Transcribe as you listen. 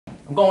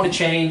I'm going to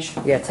change.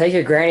 Yeah, take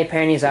your granny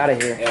panties out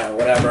of here. Yeah,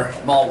 whatever.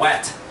 I'm all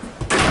wet.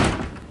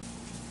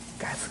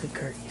 Guys, look at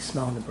Kurt. He's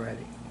smelling the bread.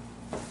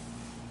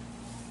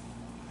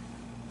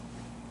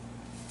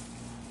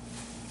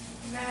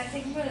 Man, I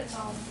think I'm gonna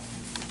tell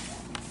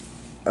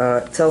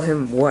him. Tell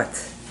him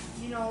what?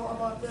 You know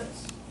about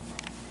this.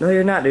 No,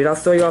 you're not, dude. I'll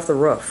throw you off the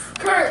roof.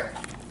 Kurt!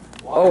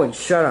 What? Owen,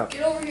 shut up.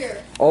 Get over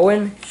here.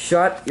 Owen,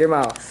 shut your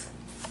mouth.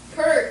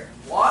 Kurt!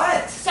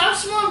 What? Stop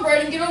smelling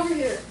bread and get over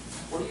here.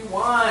 What do you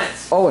want?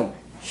 Owen,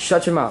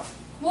 shut your mouth.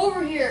 Come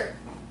over here.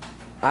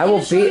 I I'm will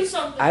gonna show you beat.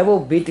 something. I will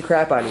beat the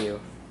crap out of you.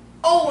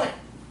 Owen!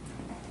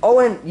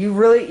 Owen,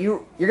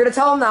 you're gonna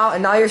tell him now,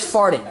 and now you're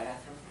farting.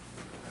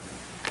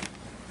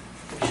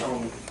 Show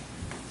me.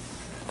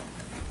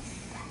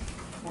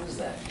 What is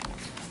that?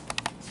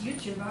 It's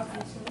YouTube,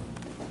 obviously.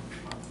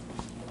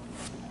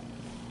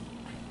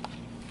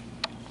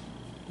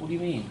 What do you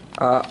mean?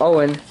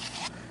 Owen,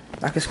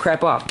 knock his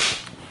crap off.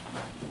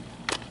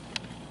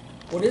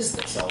 What is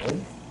this,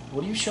 Owen?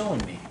 What are you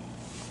showing me?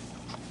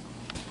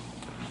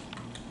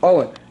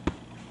 Owen,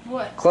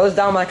 What? close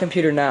down my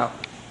computer now.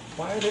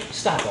 Why are they...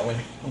 Stop, Owen.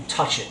 Don't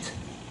touch it.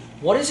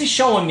 What is he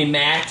showing me,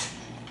 Matt?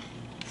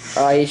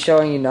 He's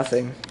showing you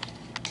nothing.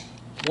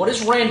 What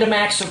is Random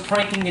Acts of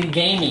Pranking and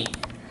Gaming?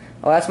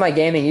 Oh, that's my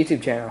gaming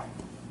YouTube channel.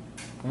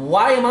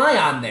 Why am I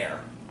on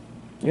there?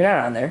 You're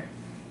not on there.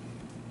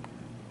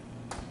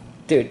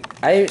 Dude,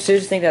 I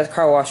seriously think that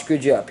car wash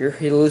screwed you up. You're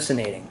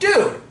hallucinating.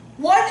 Dude,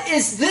 what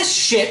is this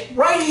shit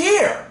right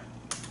here?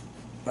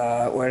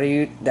 What are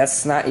you...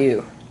 That's not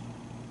you.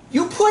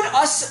 You put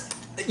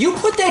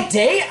that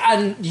day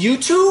on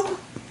YouTube?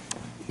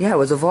 Yeah, it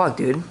was a vlog,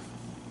 dude.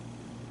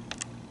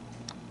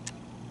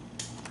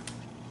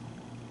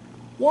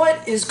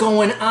 What is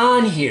going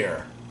on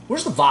here?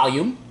 Where's the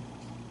volume?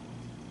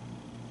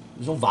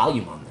 There's no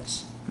volume on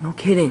this. No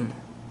kidding.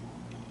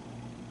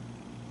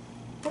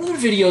 What other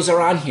videos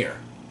are on here?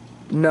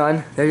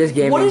 None. They're just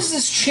gaming. What is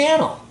this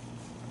channel?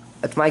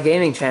 It's my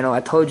gaming channel.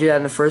 I told you that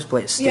in the first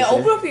place, stupid. Yeah,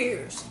 open up your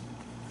ears.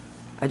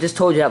 I just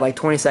told you that like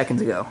 20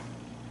 seconds ago.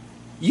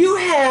 You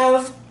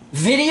have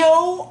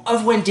video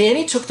of when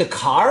Danny took the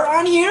car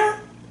on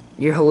here?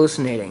 You're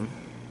hallucinating.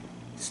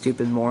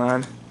 Stupid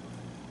moron.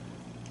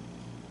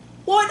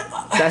 What?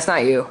 That's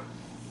not you.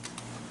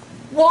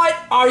 What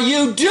are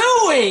you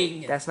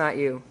doing? That's not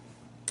you.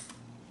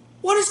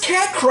 What is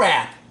cat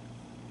crap?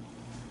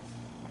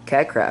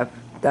 Cat crap.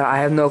 I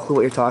have no clue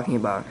what you're talking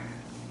about.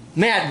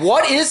 Matt,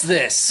 what is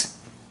this?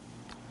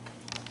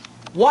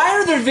 Why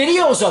are there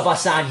videos of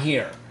us on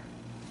here?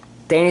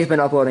 Danny's been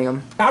uploading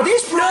them. Are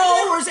these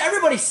private or is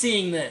everybody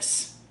seeing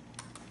this?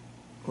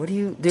 What do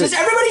you do? Does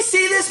everybody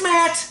see this,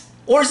 Matt?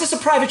 Or is this a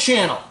private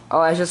channel?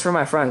 Oh, that's just for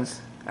my friends.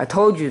 I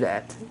told you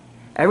that.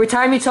 Every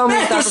time you tell me to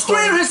Matt, stop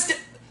recording...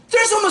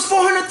 there's almost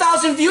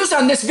 400,000 views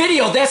on this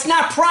video. That's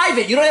not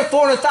private. You don't have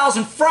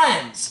 400,000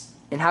 friends.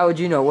 And how would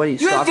you know? What are you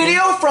You have stalking?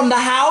 video from the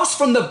house,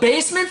 from the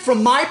basement,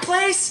 from my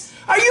place?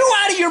 Are you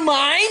out of your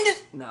mind?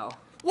 No.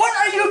 What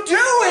are you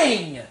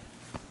doing?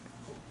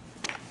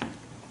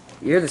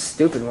 You're the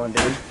stupid one,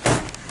 dude.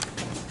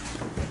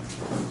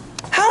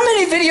 How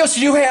many videos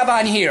do you have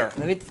on here?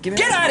 Give me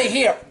Get out of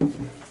here.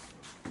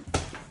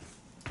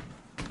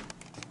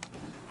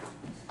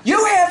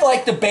 You have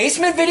like the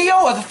basement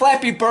video of the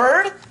Flappy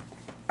Bird?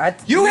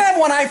 You have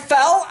when I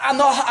fell on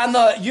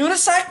the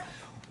unicycle?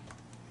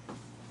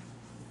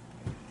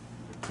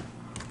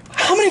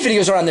 How many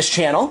videos are on this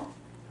channel?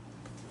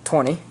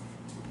 20.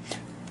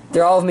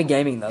 They're all of me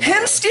gaming, though.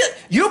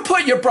 You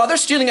put your brother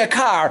stealing a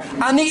car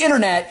on the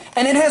internet,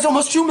 and it has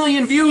almost 2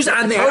 million views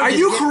on there. Are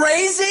you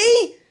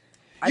crazy?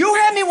 You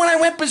had me when I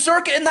went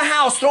berserk in the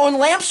house throwing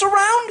lamps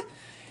around?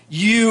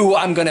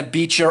 I'm gonna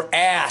beat your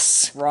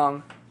ass.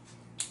 Wrong.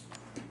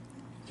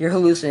 You're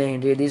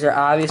hallucinating, dude. These are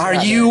obvious. Are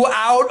you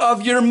out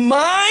of your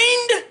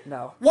mind?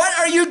 No. What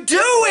are you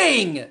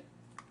doing?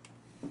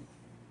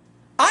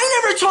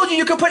 I never told you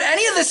you could put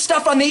any of this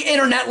stuff on the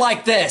internet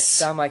like this.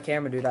 It's on my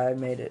camera, dude. I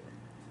made it.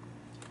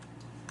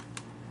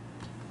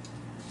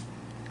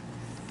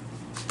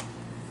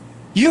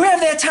 You have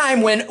that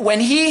time when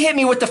he hit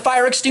me with the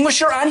fire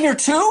extinguisher on here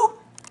too?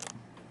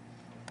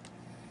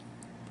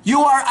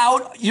 You are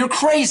out. You're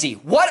crazy.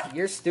 What?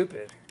 You're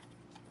stupid.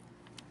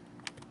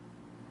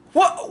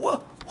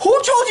 What? Who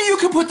told you you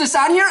could put this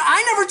on here?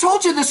 I never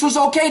told you this was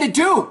okay to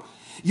do.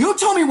 You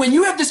told me when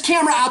you have this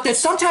camera out that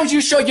sometimes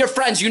you show your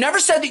friends. You never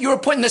said that you were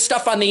putting this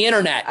stuff on the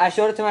internet. I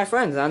showed it to my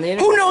friends on the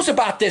internet. Who knows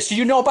about this? Do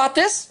you know about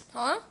this?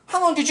 Huh?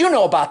 How long did you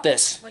know about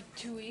this? Like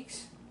 2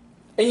 weeks.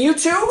 And you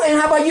too? And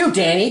how about you,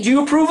 Danny? Do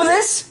you approve of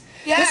this?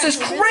 Yeah. This is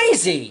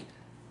crazy.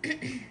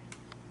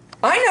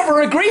 I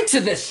never agreed to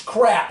this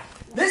crap.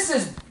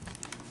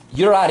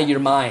 You're out of your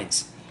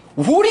minds.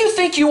 Who do you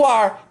think you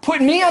are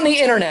putting me on the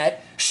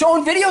internet,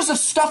 showing videos of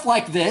stuff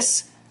like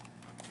this?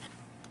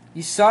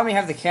 You saw me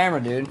have the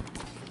camera, dude.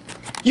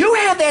 You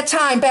had that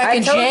time back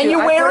in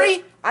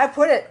January? I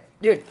put it,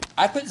 dude.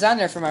 I put this on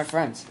there for my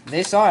friends.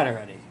 They saw it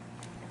already.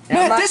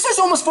 Man, this is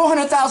almost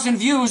 400,000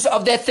 views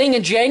of that thing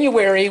in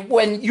January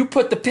when you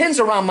put the pins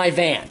around my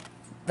van.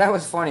 That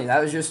was funny.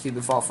 That was your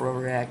stupid fault for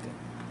overreacting.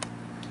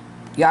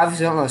 You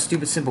obviously don't know a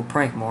stupid, simple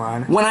prank,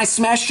 moron. When I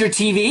smashed your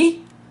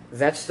TV?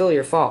 That's still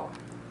your fault.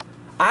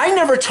 I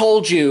never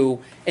told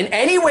you in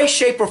any way,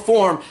 shape, or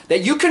form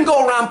that you can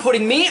go around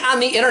putting me on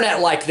the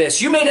internet like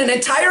this. You made an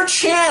entire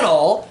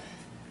channel.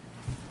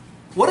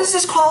 What is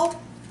this called?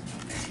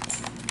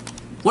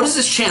 What is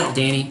this channel,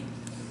 Danny?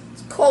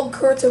 It's called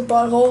Kurt's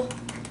Butthole.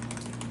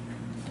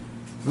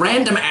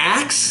 Random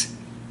acts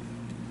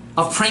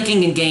of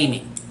pranking and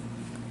gaming.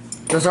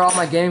 Those are all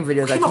my gaming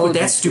videos. Who came up with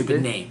that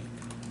stupid name?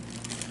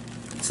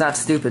 It's not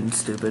stupid,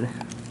 stupid.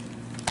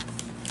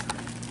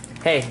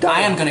 Hey,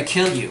 I am gonna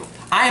kill you.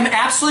 I am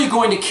absolutely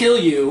going to kill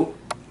you.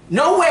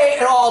 No way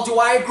at all do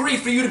I agree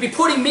for you to be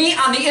putting me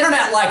on the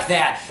internet like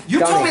that. You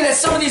told me that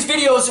some of these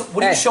videos,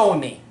 what are you showing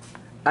me?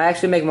 I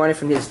actually make money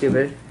from these,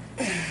 stupid.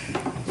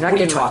 What are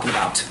you talking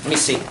about? Let me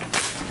see.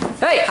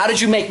 Hey, how did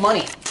you make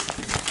money?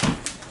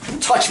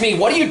 Touch me.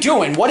 What are you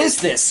doing? What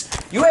is this?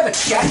 You have a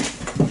check?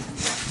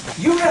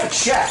 You have a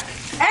check.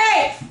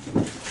 Hey!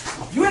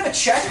 You have a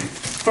check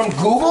from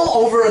Google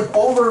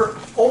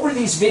over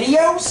these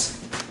videos?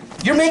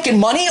 You're making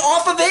money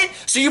off of it?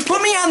 So you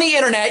put me on the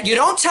internet, you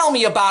don't tell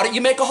me about it,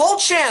 you make a whole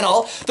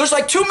channel, there's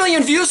like 2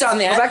 million views on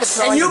that,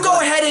 and you go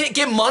ahead and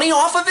get money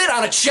off of it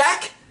on a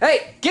check?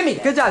 Hey, give me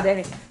that. Good job,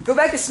 Danny. Go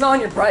back to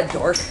smelling your bread,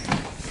 dork.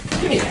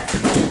 Give me that.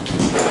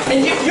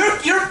 And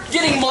you're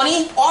getting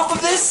money off of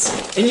this?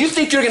 And you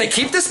think you're gonna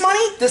keep this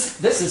money?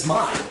 This is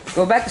mine.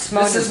 Go back to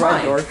smelling your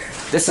bread, dork.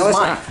 This is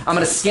mine. I'm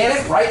gonna scan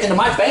it right into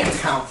my bank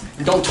account,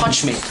 and don't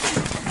touch me.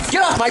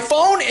 Get off my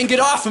phone and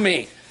get off of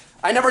me.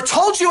 I never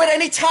told you at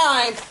any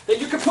time that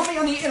you could put me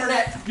on the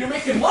internet. You're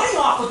making money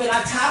off of it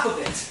on top of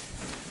it.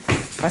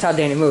 That's how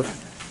Danny move.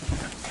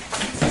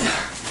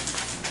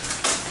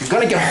 You're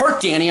gonna get hurt,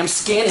 Danny. I'm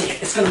scanning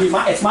it. It's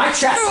my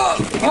check.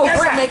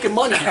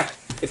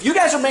 If you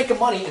guys are making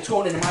money, it's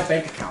going into my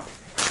bank account.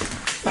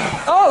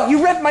 Oh,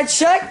 you ripped my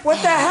check?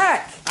 What the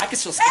heck? I can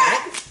still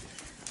scan it.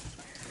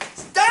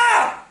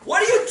 Stop!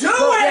 What are you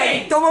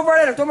doing? Don't move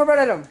right at him. Don't move right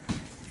at him.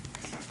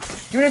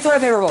 Give me the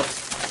toilet paper roll.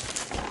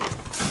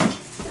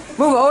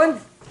 Move, Owen.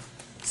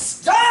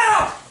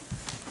 Stop!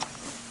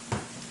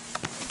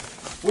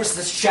 Where's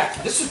this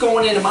check? This is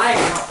going into my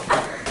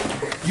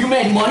account. You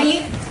made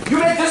money? You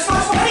made this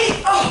much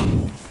money? Oh!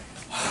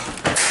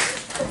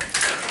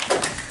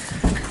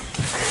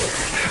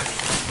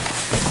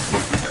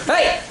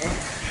 Hey!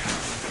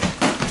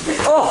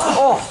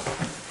 Oh!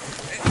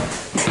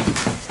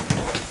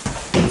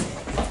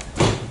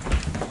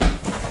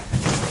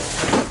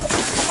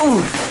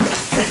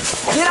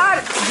 Get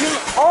out!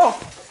 Oh!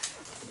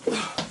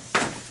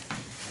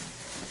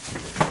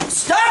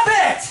 Stop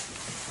it!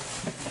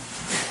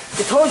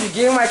 I told you,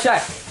 give me my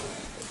check.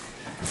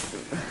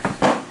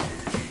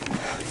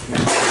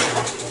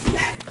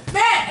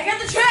 Matt, I got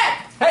the check!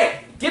 Hey,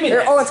 give me Here,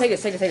 that. Owen, take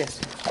this, take this, take this.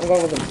 I'm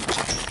going with him.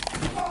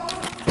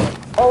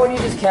 Owen,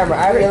 use this camera.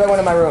 I have the other one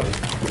in my room.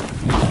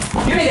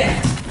 Give me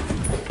that.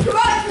 Come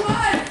on, come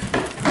on!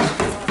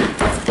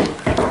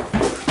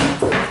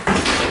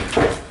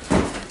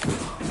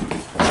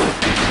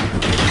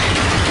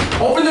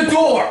 Open the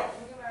door.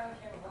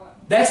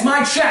 That's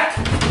my check.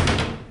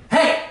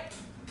 Hey,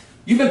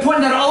 you've been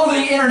putting that all over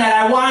the internet.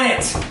 I want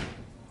it.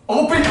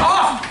 Open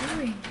up.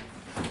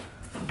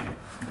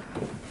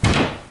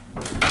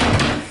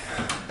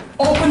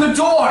 Open the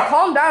door.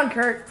 Calm down,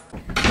 Kurt.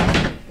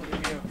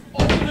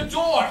 Open the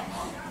door.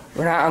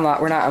 We're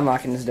not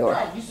unlocking this door.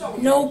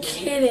 No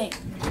kidding.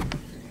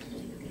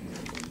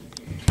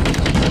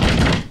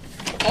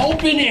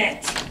 Open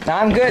it.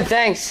 I'm good,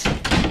 thanks. I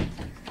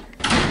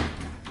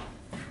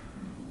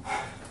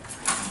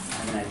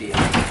have an idea.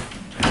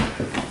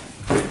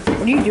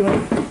 What are you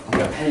doing? I've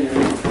got a pen in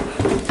it.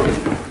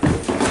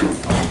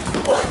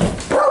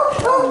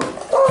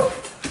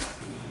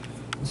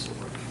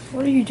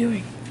 What are you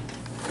doing?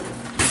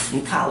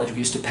 In college, we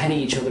used to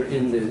penny each other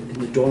in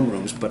the dorm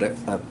rooms, but a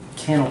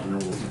can opener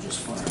will do just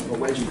fine. A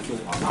wedgie would kill a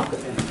pocket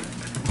penny.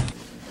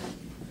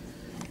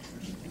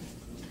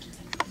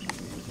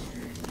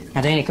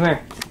 Now, Danny, come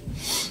here.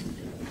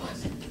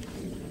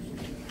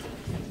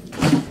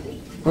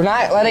 We're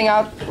not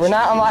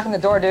unlocking the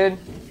door, dude.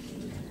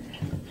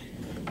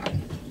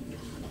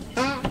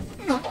 You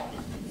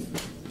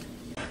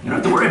don't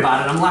have to worry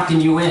about it. I'm locking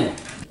you in.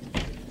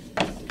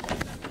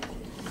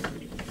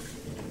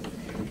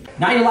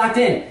 Now you're locked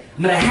in.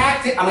 I'm gonna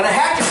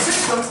hack the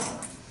system.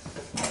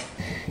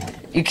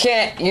 You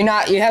can't.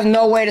 You have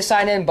no way to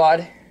sign in,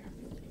 bud.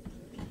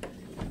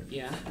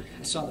 Yeah,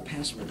 I saw the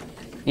password.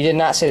 You did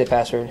not say the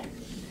password.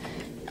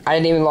 I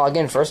didn't even log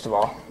in, first of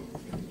all.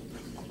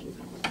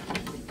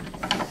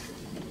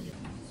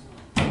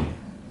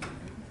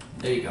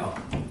 There you go.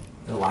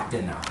 They're locked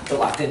in now. They're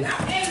locked in now.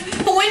 Hey,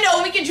 the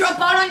window, we can drop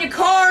out on your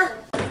car.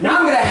 Now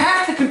I'm gonna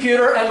hack the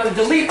computer and I'm gonna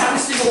delete every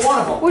single one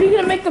of them. What, are you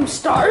gonna make them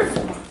starve?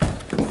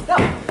 No,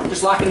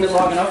 just locking them in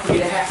long enough for me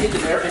to hack into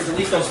there and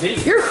delete those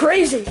videos. You're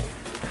crazy.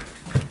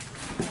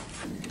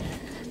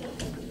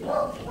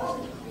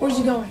 Where's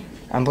he going?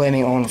 I'm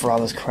blaming Owen for all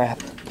this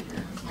crap.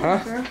 Huh?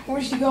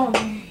 Where's he going?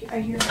 I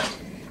hear.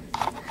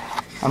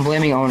 I'm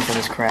blaming Owen for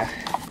this crap.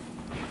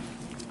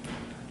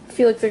 I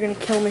feel like they're gonna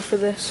kill me for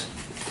this.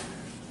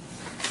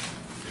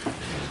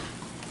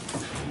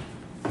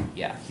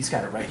 Yeah, he's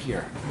got it right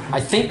here.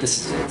 I think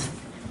this is it.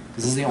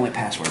 This is the only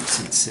password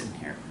that's sitting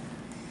here.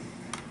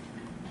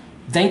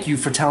 Thank you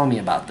for telling me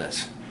about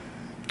this.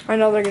 I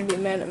know they're gonna be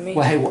mad at me.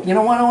 Well, hey, you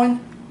know what, Owen?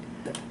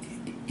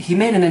 He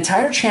made an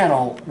entire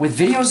channel with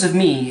videos of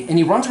me, and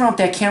he runs around with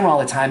that camera all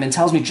the time and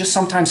tells me just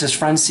sometimes his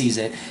friend sees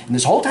it. And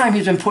this whole time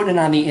he's been putting it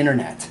on the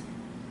internet.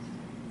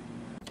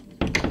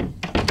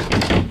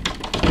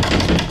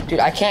 Dude,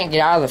 I can't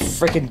get out of the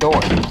freaking door.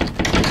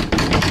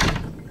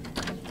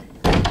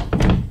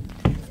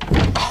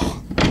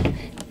 Oh.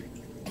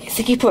 I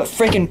think he put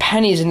freaking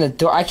pennies in the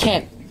door. I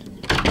can't.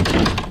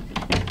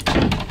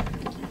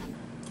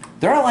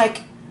 There are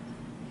like...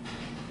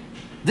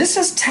 This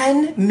is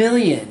 10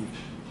 million.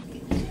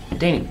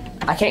 Danny,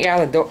 I can't get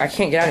out of the door. I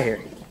can't get out of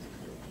here.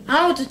 I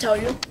don't know what to tell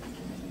you.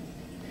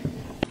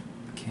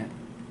 Can't.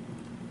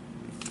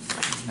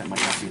 That might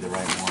not be the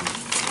right one.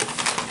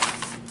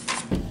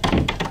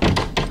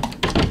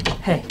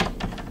 Hey,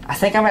 I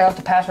think I might have left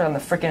the password on the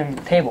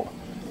freaking table.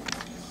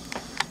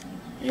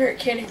 You're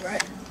kidding,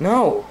 right?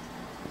 No.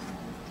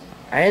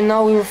 I didn't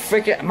know we were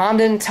freaking... Mom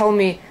didn't tell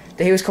me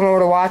that he was coming over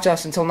to watch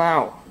us until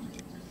now.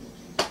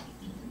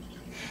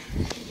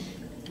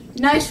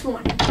 Nice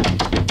one.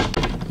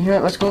 You know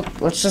what, let's go...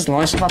 Let's just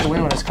launch him out the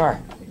window in his car.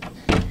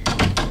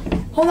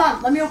 Hold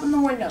on, let me open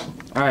the window.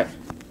 Alright.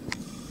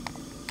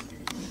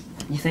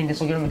 You think this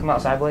will get him to come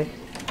outside, Blake?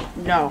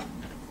 No.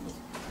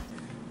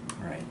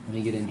 Alright, let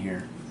me get in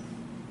here.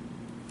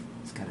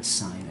 He's got to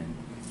sign in.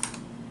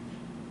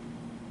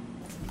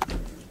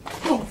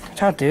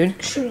 Watch out,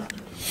 dude. Shut up.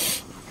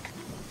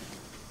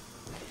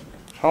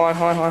 Hold on.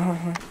 Hold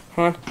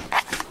on.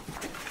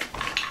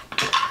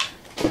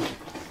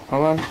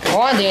 Hold on,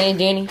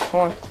 Danny.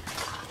 Hold on.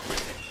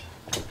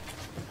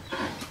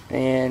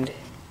 And...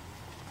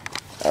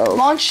 Oh.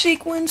 Launch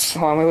sequence.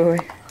 Hold on,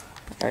 wait.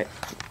 Alright.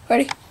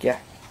 Ready? Yeah.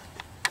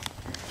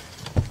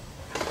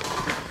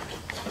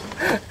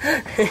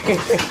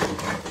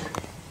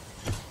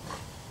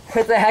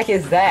 What the heck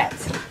is that?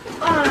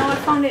 I don't know, I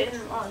found it in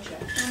the launch.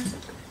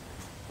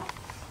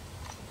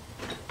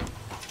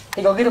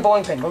 Hey, go get a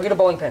bowling pin.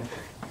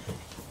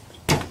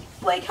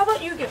 Blake, how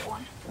about you get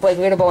one? Blake,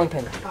 go get a bowling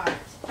pin. Alright.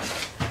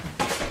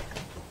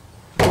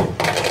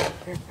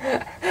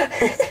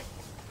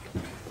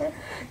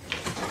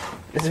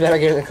 This is better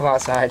get him to come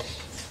outside.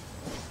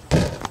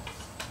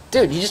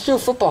 Dude, you just threw a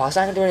football. It's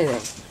not gonna do anything.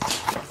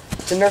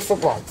 It's a Nerf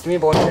football. Give me a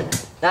bowling pin.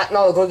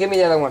 No, go give me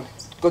the other one.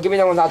 Go give me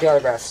the one without the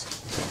autographs.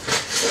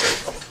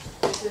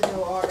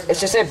 It's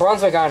just say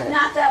Brunswick on it.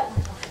 Not that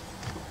one.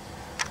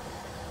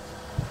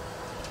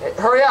 Hey,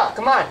 hurry up,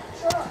 come on.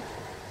 Sure.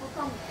 We're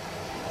coming.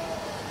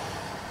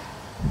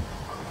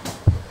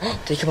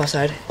 Did he come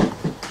outside?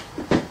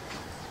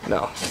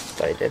 No,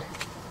 thought he did.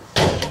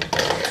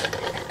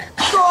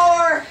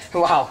 Score!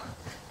 Wow.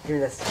 Give me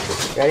this.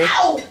 Ready?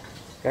 Ow!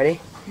 Ready?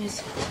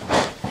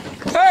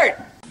 Kurt!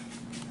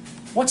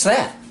 What's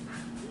that?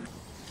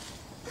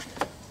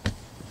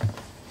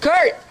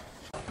 Kurt!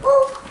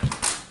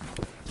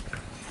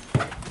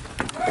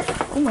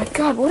 Oh my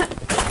god, what?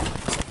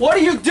 What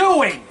are you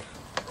doing?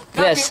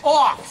 This.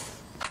 Knock it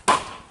off!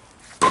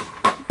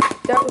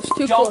 That was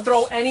too Don't close.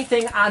 throw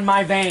anything on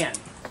my van.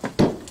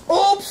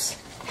 Oops!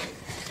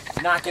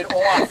 Knock it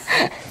off.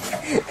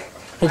 Hey,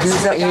 give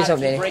me something,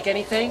 Danny. Break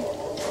anything?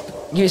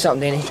 Give me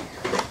something, Danny.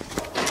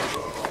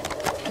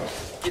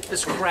 Get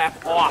this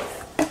crap off.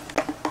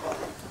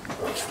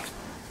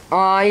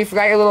 Aw, you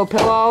forgot your little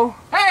pillow?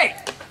 Hey!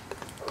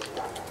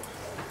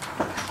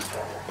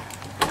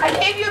 I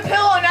gave you a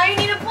pillow, now you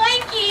need a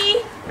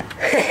blankie!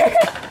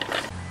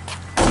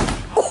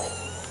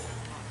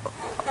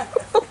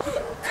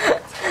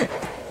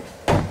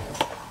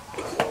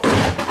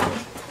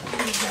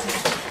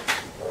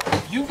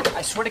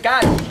 I swear to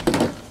God.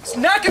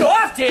 Knock it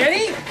off,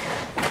 Danny!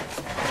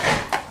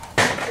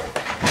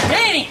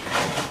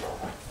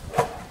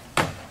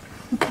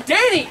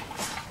 Danny!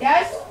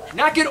 Yes?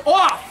 Knock it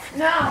off!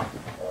 No.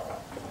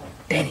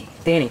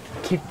 Danny,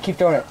 keep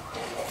doing it.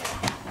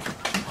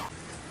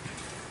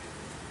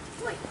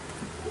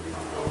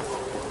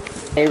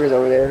 Neighbors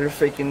over there,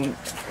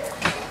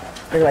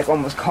 they're like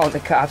almost calling the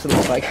cops. It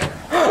looks like.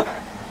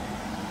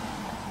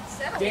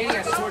 Danny,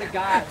 I swear to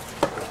God.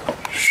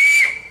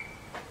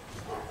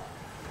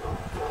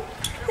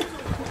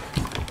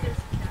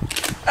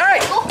 Hey!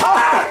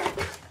 Ah!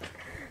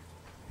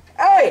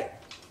 Hey!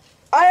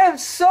 I am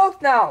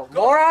soaked now,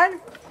 moron!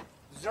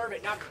 Deserve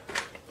it. Now.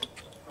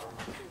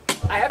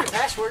 I have your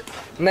password.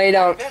 No, you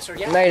don't. Password,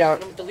 yeah. No, you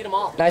don't. Delete them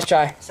all. Nice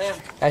try. Sam,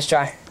 Nice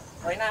try.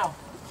 right now.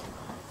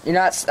 You're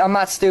not. I'm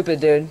not stupid,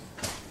 dude.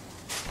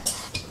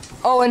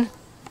 Owen,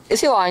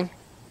 is he lying?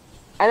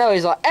 I know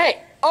he's lying.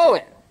 Hey,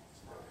 Owen!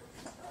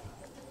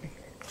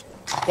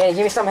 Danny,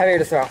 give me something heavier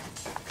to throw.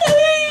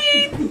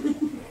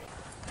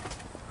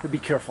 Be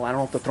careful. I don't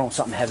know if they're throwing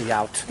something heavy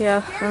out.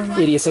 Yeah.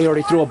 Idiots, they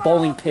already threw a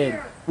bowling pin.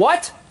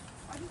 What?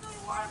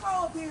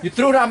 You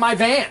threw it on my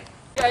van.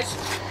 Guys,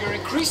 You're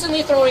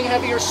increasingly throwing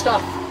heavier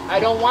stuff. I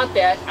don't want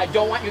that. I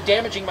don't want you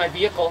damaging my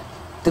vehicle.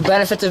 The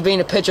benefits of being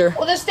a pitcher.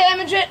 Will this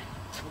damage it?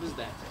 What is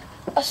that?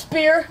 A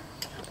spear.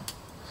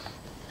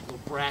 Little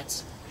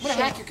brats. I'm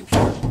gonna hack your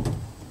computer.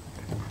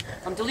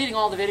 I'm deleting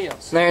all the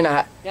videos. No, you're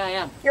not. Yeah, I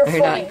am. You're No,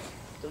 you're funny. not.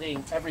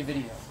 Deleting every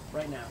video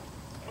right now.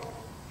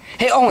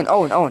 Hey, Owen.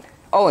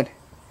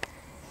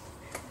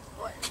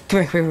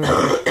 Come here.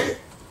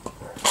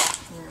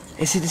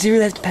 Does he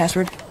really have the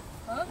password?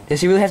 Huh?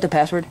 Does he really have the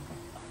password?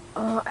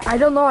 I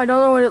don't know. I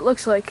don't know what it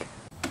looks like.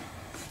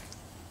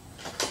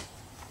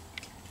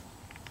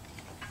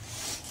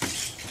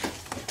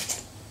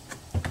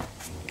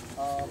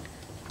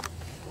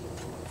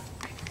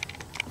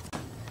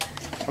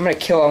 I'm gonna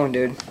kill Owen,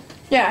 dude.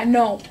 Yeah, I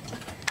know.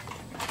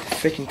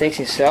 Freaking thinks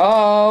he's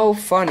so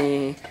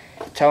funny.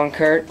 Telling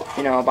Kurt,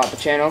 you know, about the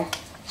channel.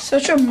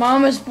 Such a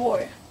mama's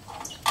boy.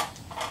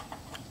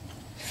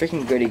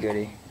 Freaking goody.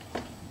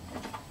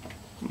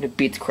 I'm gonna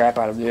beat the crap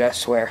out of him, dude, I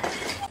swear.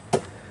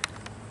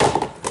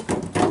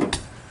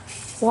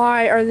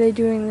 Why are they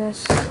doing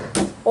this?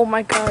 Oh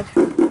my god.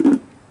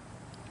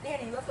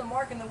 Danny, you left a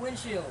mark in the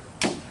windshield.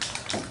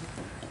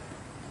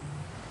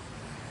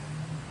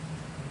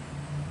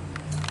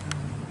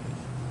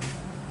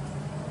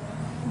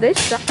 They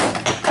shot.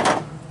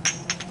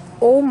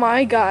 Oh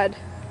my god.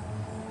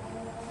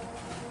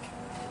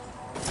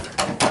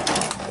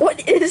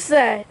 What is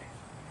that?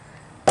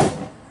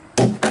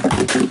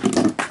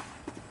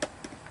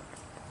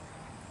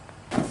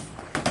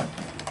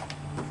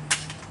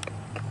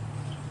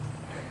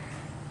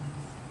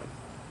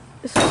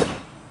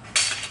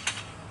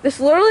 This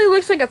literally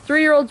looks like a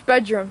 3-year-old's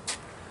bedroom.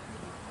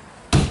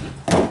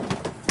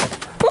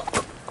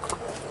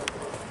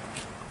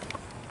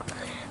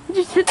 I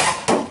just hit.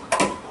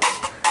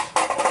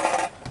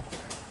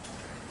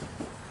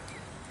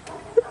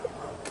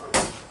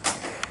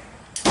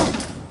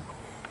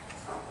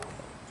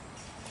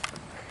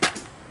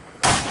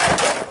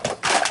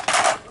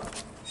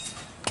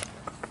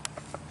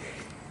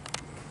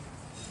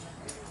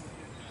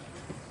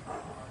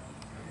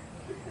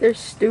 They're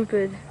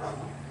stupid.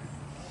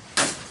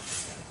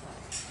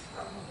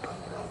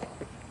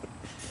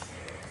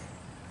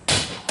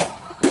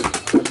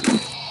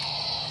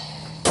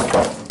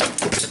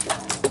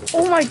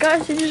 Oh my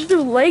gosh, they just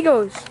threw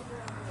Legos.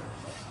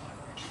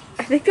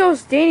 I think that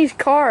was Danny's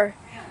car.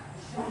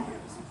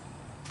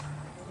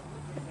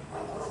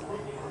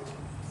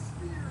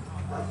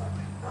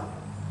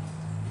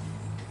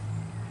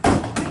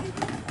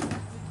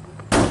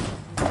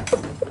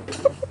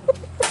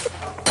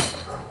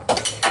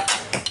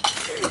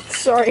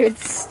 Sorry,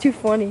 it's too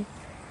funny.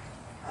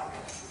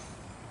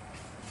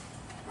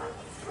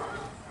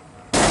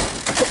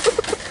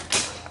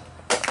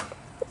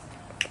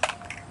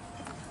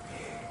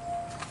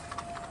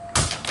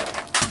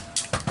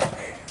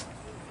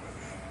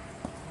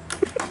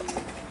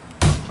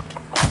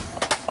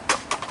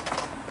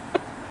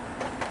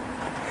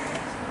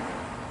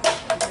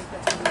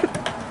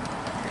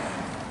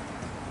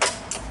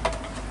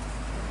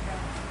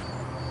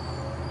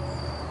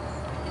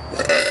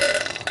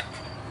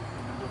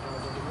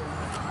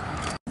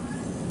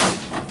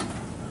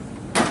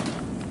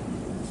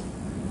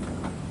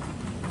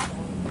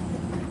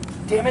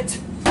 Damn it.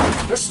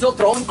 They're still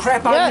throwing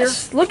crap out here?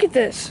 Yes, look at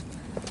this.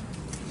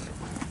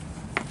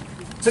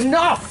 It's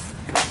enough!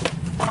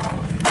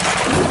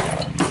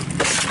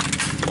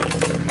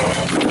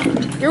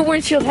 Your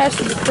windshield has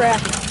to be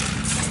cracked.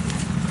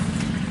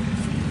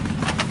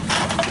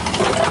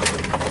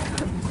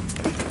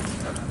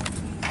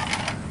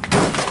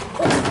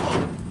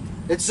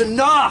 It's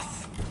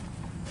enough!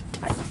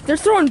 They're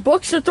throwing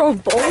books, they're throwing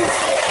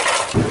bowls.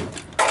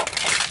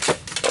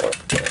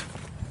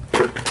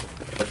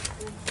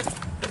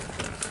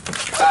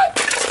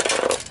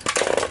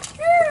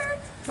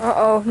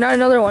 Uh-oh, not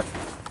another one.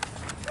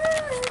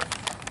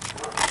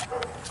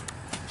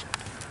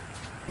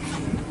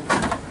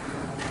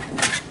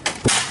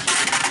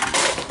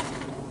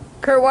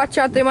 Kurt, watch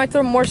out, they might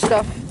throw more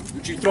stuff.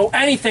 Would you throw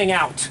anything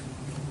out?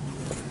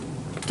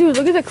 Dude,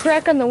 look at the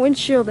crack on the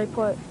windshield they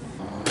put.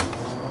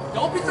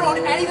 Don't be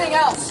throwing anything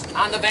else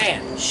on the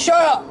van. Shut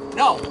up!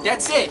 No,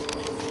 that's it.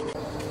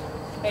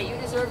 Hey, you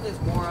deserve this,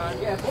 moron.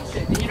 Yeah,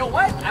 bullshit. And you know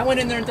what? I went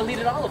in there and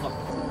deleted all of them.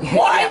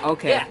 What? Yeah,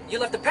 okay. Yeah, you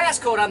left the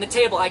passcode on the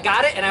table. I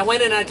got it, and I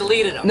went in and I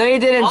deleted them. No, you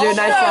didn't, dude. Oh,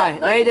 Nice no. try.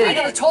 No, you I didn't.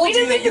 never told We you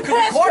didn't that need you the could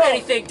record passcode.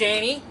 anything,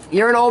 Danny.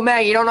 You're an old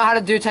man. You don't know how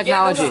to do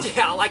technology.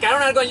 Yeah, like I don't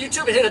know how to go on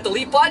YouTube and hit a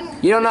delete button.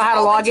 You don't know how to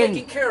It's all log been in.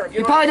 taken care of.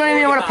 You probably don't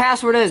even know what a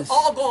password is. It's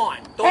all gone.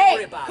 Don't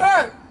worry about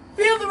it.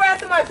 Feel the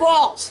wrath of my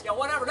balls. Yeah,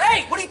 whatever.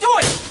 Hey, what are you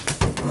doing?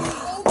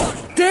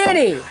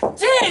 Danny!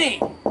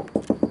 Danny!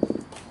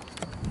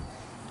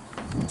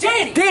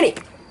 Danny! Danny!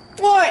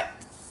 What?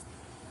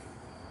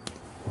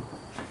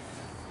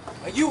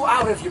 Are you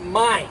out of your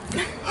mind?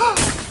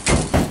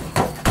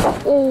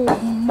 Oh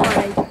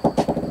my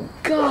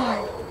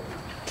god.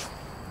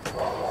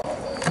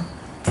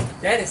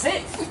 That is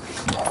it.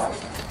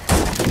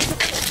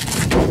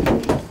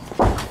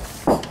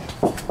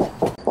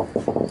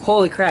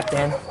 Holy crap,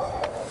 Dan.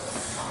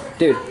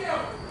 Dude.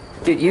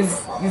 Dude,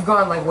 you've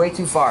gone like way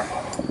too far.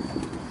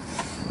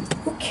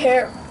 Who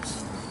cares?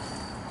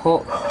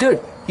 Well,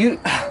 dude,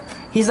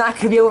 he's not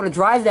gonna be able to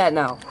drive that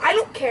now. I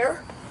don't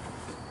care.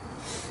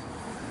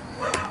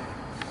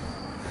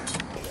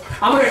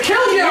 I'm gonna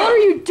kill you! What are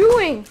you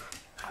doing?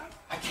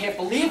 I can't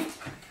believe it.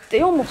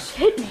 They almost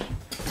hit me.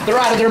 They're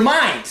out of their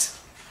minds.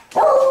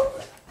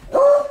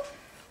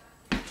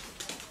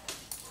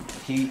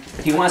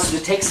 He wants to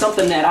take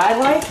something that I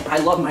like. I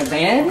love my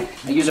band.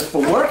 I use it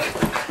for work.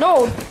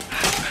 No.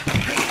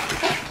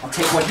 I'll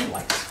take what he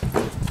likes.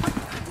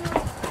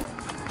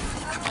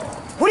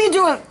 What are you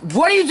doing?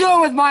 What are you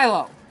doing with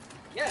Milo?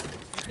 Yeah.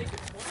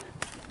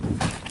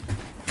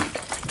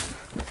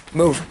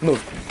 Move.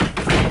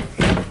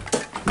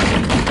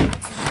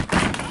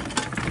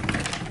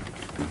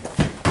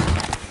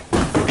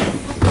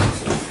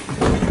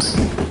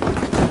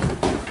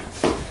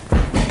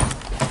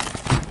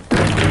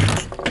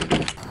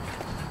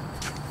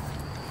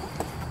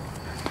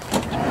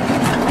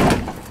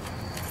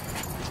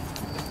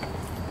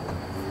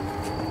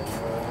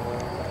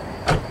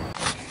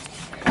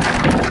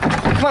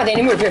 Come on,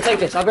 Danny, move. Here, take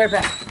this. I'll be right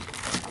back.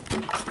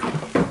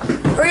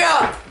 Hurry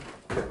up!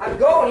 I'm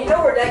going. You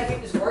know where Dad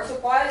keeps his work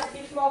supplies? He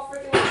keeps them all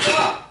freaking locked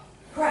up.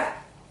 Crap.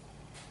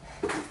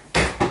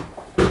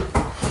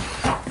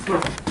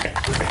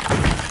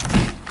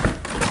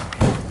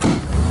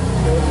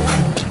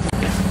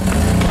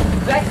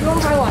 Back to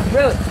my watch.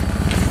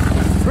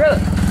 Really?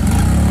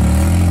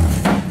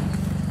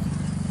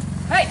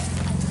 Hey!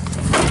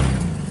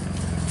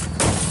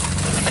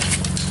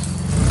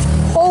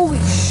 Holy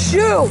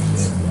shoot!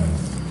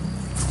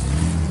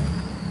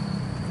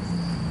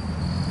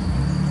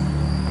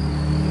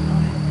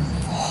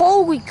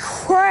 Holy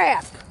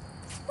crap!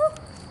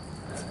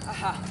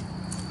 Aha.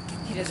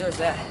 He deserves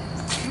that.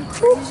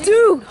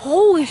 Dude,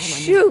 holy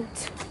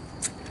shoot!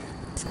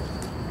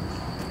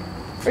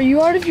 Are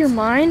you out of your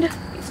mind?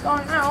 He's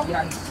gone now.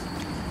 Yeah.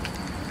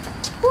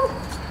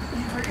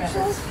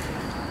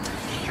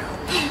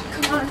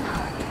 Come on.